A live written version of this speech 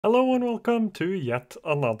Hello and welcome to yet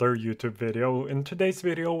another YouTube video. In today's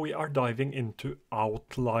video we are diving into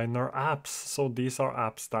outliner apps. So these are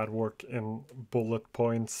apps that work in bullet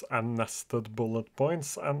points and nested bullet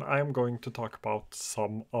points, and I'm going to talk about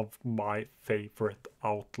some of my favorite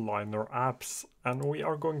outliner apps. And we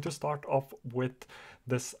are going to start off with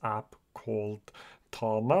this app called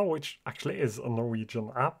Tana, which actually is a Norwegian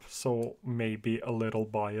app, so maybe a little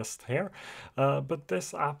biased here. But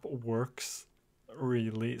this app works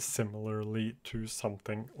really similarly to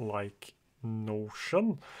something like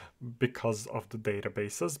Notion because of the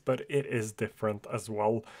databases, but it is different as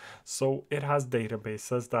well. So it has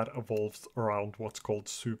databases that evolves around what's called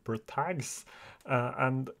super tags.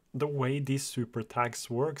 And the way these super tags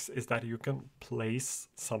works is that you can place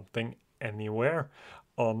something anywhere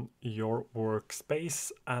on your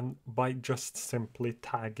workspace, and by just simply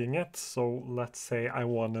tagging it. So let's say I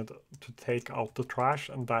wanted to take out the trash,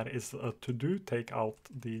 and that is a to do, take out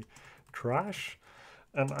the trash,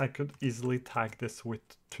 and I could easily tag this with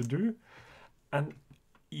to do and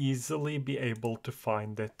easily be able to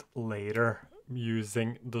find it later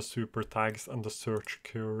using the super tags and the search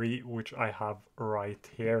query, which I have right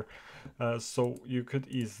here. So you could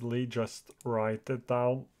easily just write it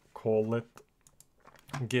down, call it,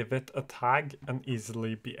 give it a tag, and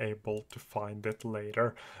easily be able to find it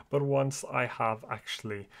later. But once I have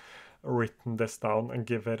actually written this down and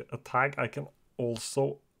give it a tag, I can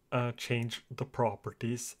also change the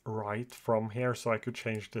properties right from here. So I could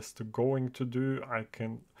change this to going to do, I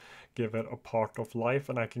can give it a part of life,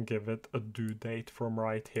 and I can give it a due date from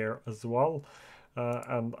right here as well.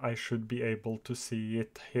 And I should be able to see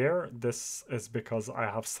it here. This is because I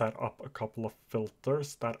have set up a couple of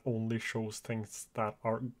filters that only shows things that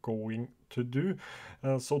are going to do.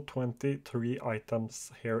 So 23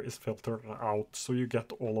 items here is filtered out, so you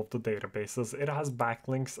get all of the databases. It has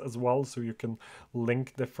backlinks as well, so you can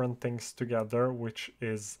link different things together, which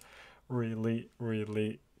is really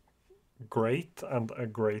great and a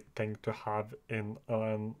great thing to have in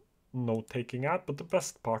an note-taking app. But the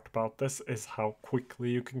best part about this is how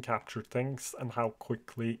quickly you can capture things and how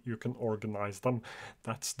quickly you can organize them.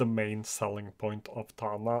 That's the main selling point of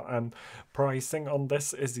Tana, and pricing on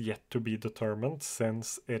this is yet to be determined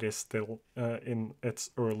since it is still in its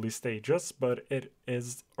early stages, but it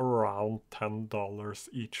is around $10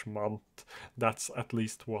 each month. That's at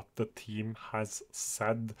least what the team has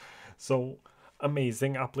said. So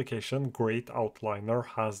amazing application, great outliner,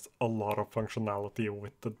 has a lot of functionality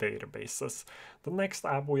with the databases. The next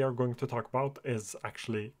app we are going to talk about is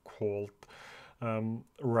actually called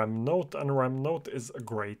Remnote, and Remnote is a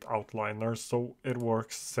great outliner. So it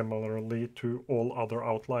works similarly to all other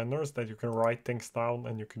outliners, that you can write things down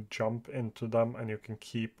and you can jump into them and you can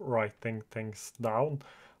keep writing things down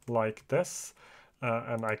like this.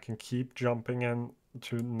 And I can keep jumping in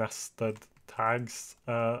to nested tags,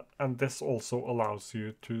 and this also allows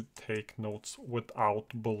you to take notes without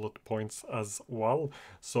bullet points as well.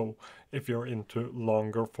 So if you're into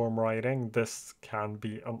longer form writing, this can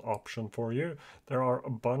be an option for you. There are a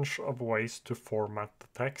bunch of ways to format the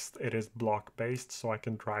text. It is block based, so I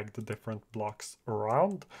can drag the different blocks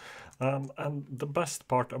around. And the best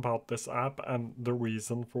part about this app, and the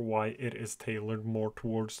reason for why it is tailored more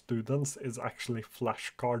towards students, is actually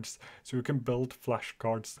flashcards. So you can build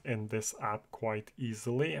flashcards in this app quite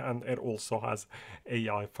easily, and it also has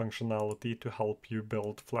AI functionality to help you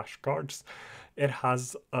build flashcards. It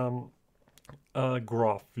has a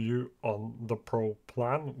graph view on the Pro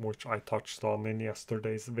plan, which I touched on in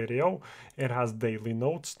yesterday's video. It has daily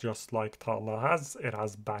notes, just like Tana has. It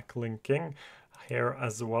has backlinking here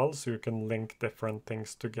as well, so you can link different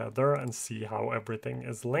things together and see how everything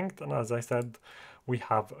is linked. And as I said, we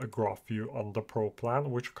have a graph view on the Pro plan,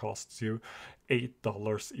 which costs you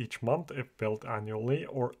 $8 each month if billed annually,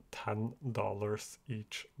 or $10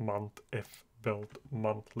 each month if billed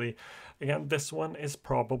monthly. Again, this one is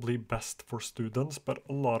probably best for students, but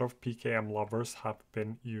a lot of PKM lovers have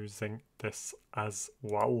been using this as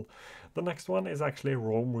well. The next one is actually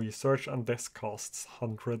Roam Research, and this costs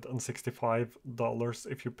 $165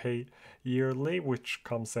 if you pay yearly, which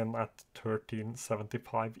comes in at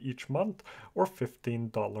 $13.75 each month, or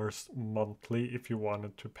 $15 monthly if you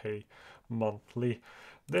wanted to pay monthly.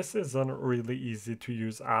 This is a really easy to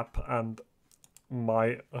use app, and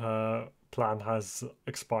my plan has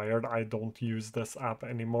expired. I don't use this app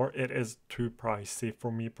anymore. It is too pricey for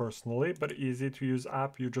me personally, but easy to use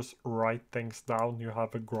app. You just write things down. You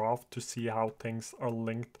have a graph to see how things are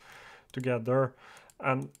linked together,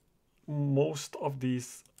 and most of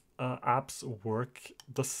these apps work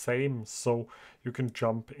the same. So you can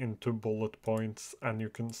jump into bullet points and you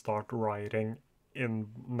can start writing in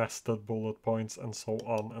nested bullet points and so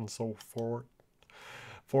on and so forward.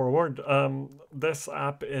 This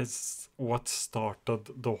app is what started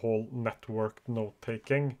the whole network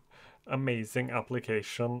note-taking. Amazing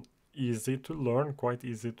application, easy to learn, quite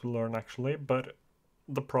easy to learn actually, but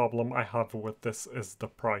the problem I have with this is the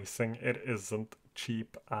pricing. It isn't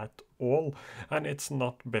cheap at all, and it's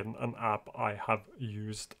not been an app I have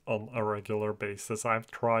used on a regular basis.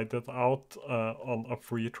 I've tried it out on a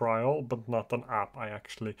free trial, but not an app I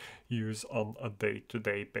actually use on a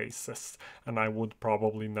day-to-day basis, and I would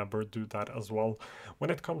probably never do that as well. When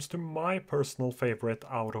it comes to my personal favorite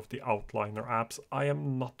out of the outliner apps, I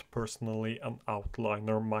am not personally an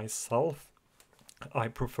outliner myself. I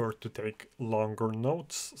prefer to take longer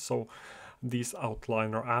notes, so these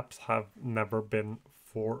outliner apps have never been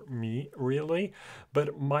for me really,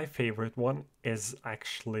 but my favorite one is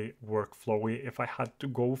actually workflowy. If I had to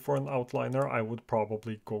go for an outliner, I would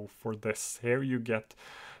probably go for this. Here you get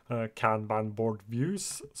Kanban board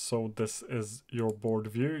views, so this is your board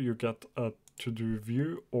view. You get a to-do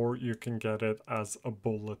view, or you can get it as a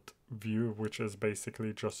bullet view, which is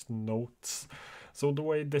basically just notes. So the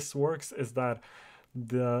way this works is that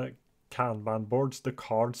the Kanban boards, the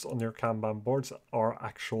cards on your Kanban boards are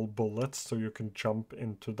actual bullets, so you can jump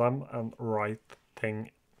into them and write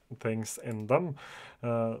things in them.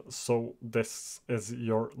 So this is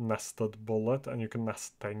your nested bullet, and you can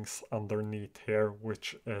nest things underneath here,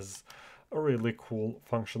 which is a really cool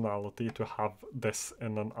functionality to have this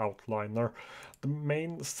in an outliner. The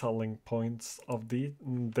main selling points of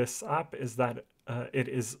this app is that it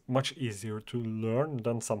is much easier to learn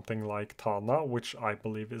than something like Tana, which I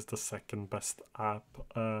believe is the second best app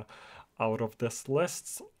out of this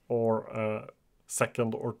list, or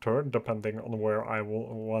second or third, depending on where I will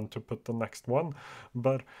want to put the next one.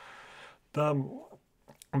 But the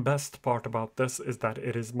best part about this is that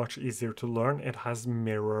it is much easier to learn. It has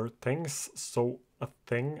mirror things, so a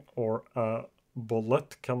thing or a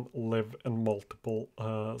bullet can live in multiple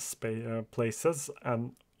places,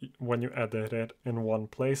 and when you edit it in one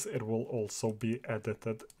place, it will also be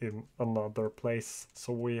edited in another place.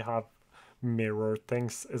 So we have mirror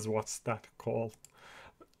things is what's that called.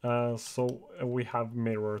 So we have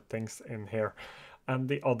mirror things in here. And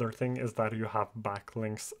the other thing is that you have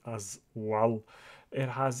backlinks as well. It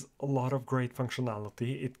has a lot of great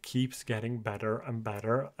functionality. It keeps getting better and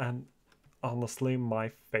better. And honestly, my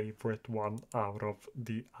favorite one out of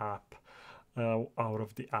the apps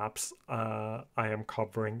I am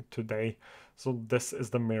covering today. So this is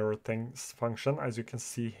the mirror things function. As you can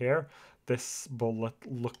see here, this bullet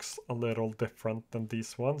looks a little different than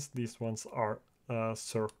these ones. These ones are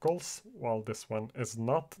circles, while this one is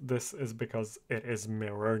not. This is because it is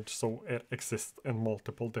mirrored, so it exists in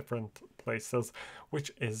multiple different places,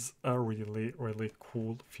 which is a really, really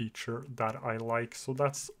cool feature that I like. So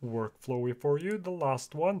that's workflowy for you. The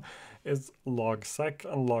last one is Logseq,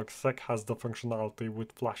 and Logseq has the functionality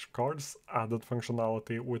with flashcards, added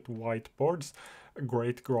functionality with whiteboards, a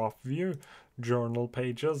great graph view, journal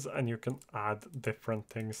pages, and you can add different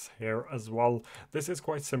things here as well. This is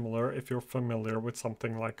quite similar if you're familiar with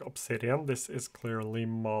something like Obsidian. This is clearly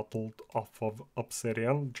modeled off of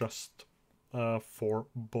Obsidian, just for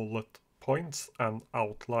bullet points and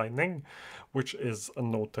outlining, which is a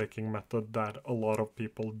note-taking method that a lot of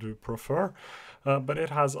people do prefer. But it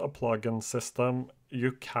has a plugin system.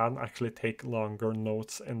 You can actually take longer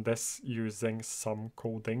notes in this using some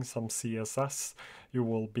coding, some CSS. You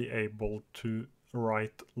will be able to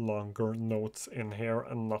write longer notes in here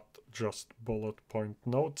and not just bullet point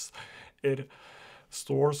notes. It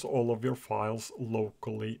stores all of your files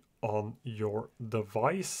locally on your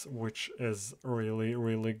device, which is really,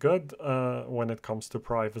 really good when it comes to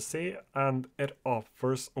privacy, and it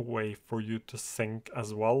offers a way for you to sync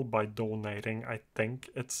as well by donating. I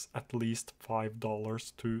think it's at least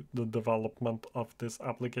 $5 to the development of this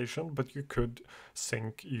application, but you could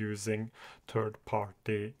sync using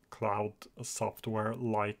third-party cloud software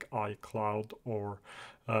like iCloud or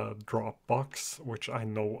Dropbox, which I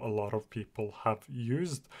know a lot of people have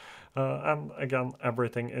used. And again,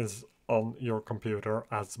 everything is on your computer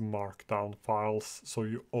as markdown files, so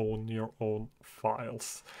you own your own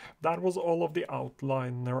files. That was all of the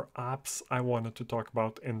outliner apps I wanted to talk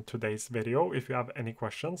about in today's video. If you have any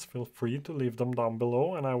questions, feel free to leave them down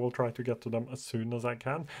below and I will try to get to them as soon as I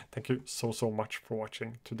can. Thank you so much for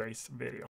watching today's video.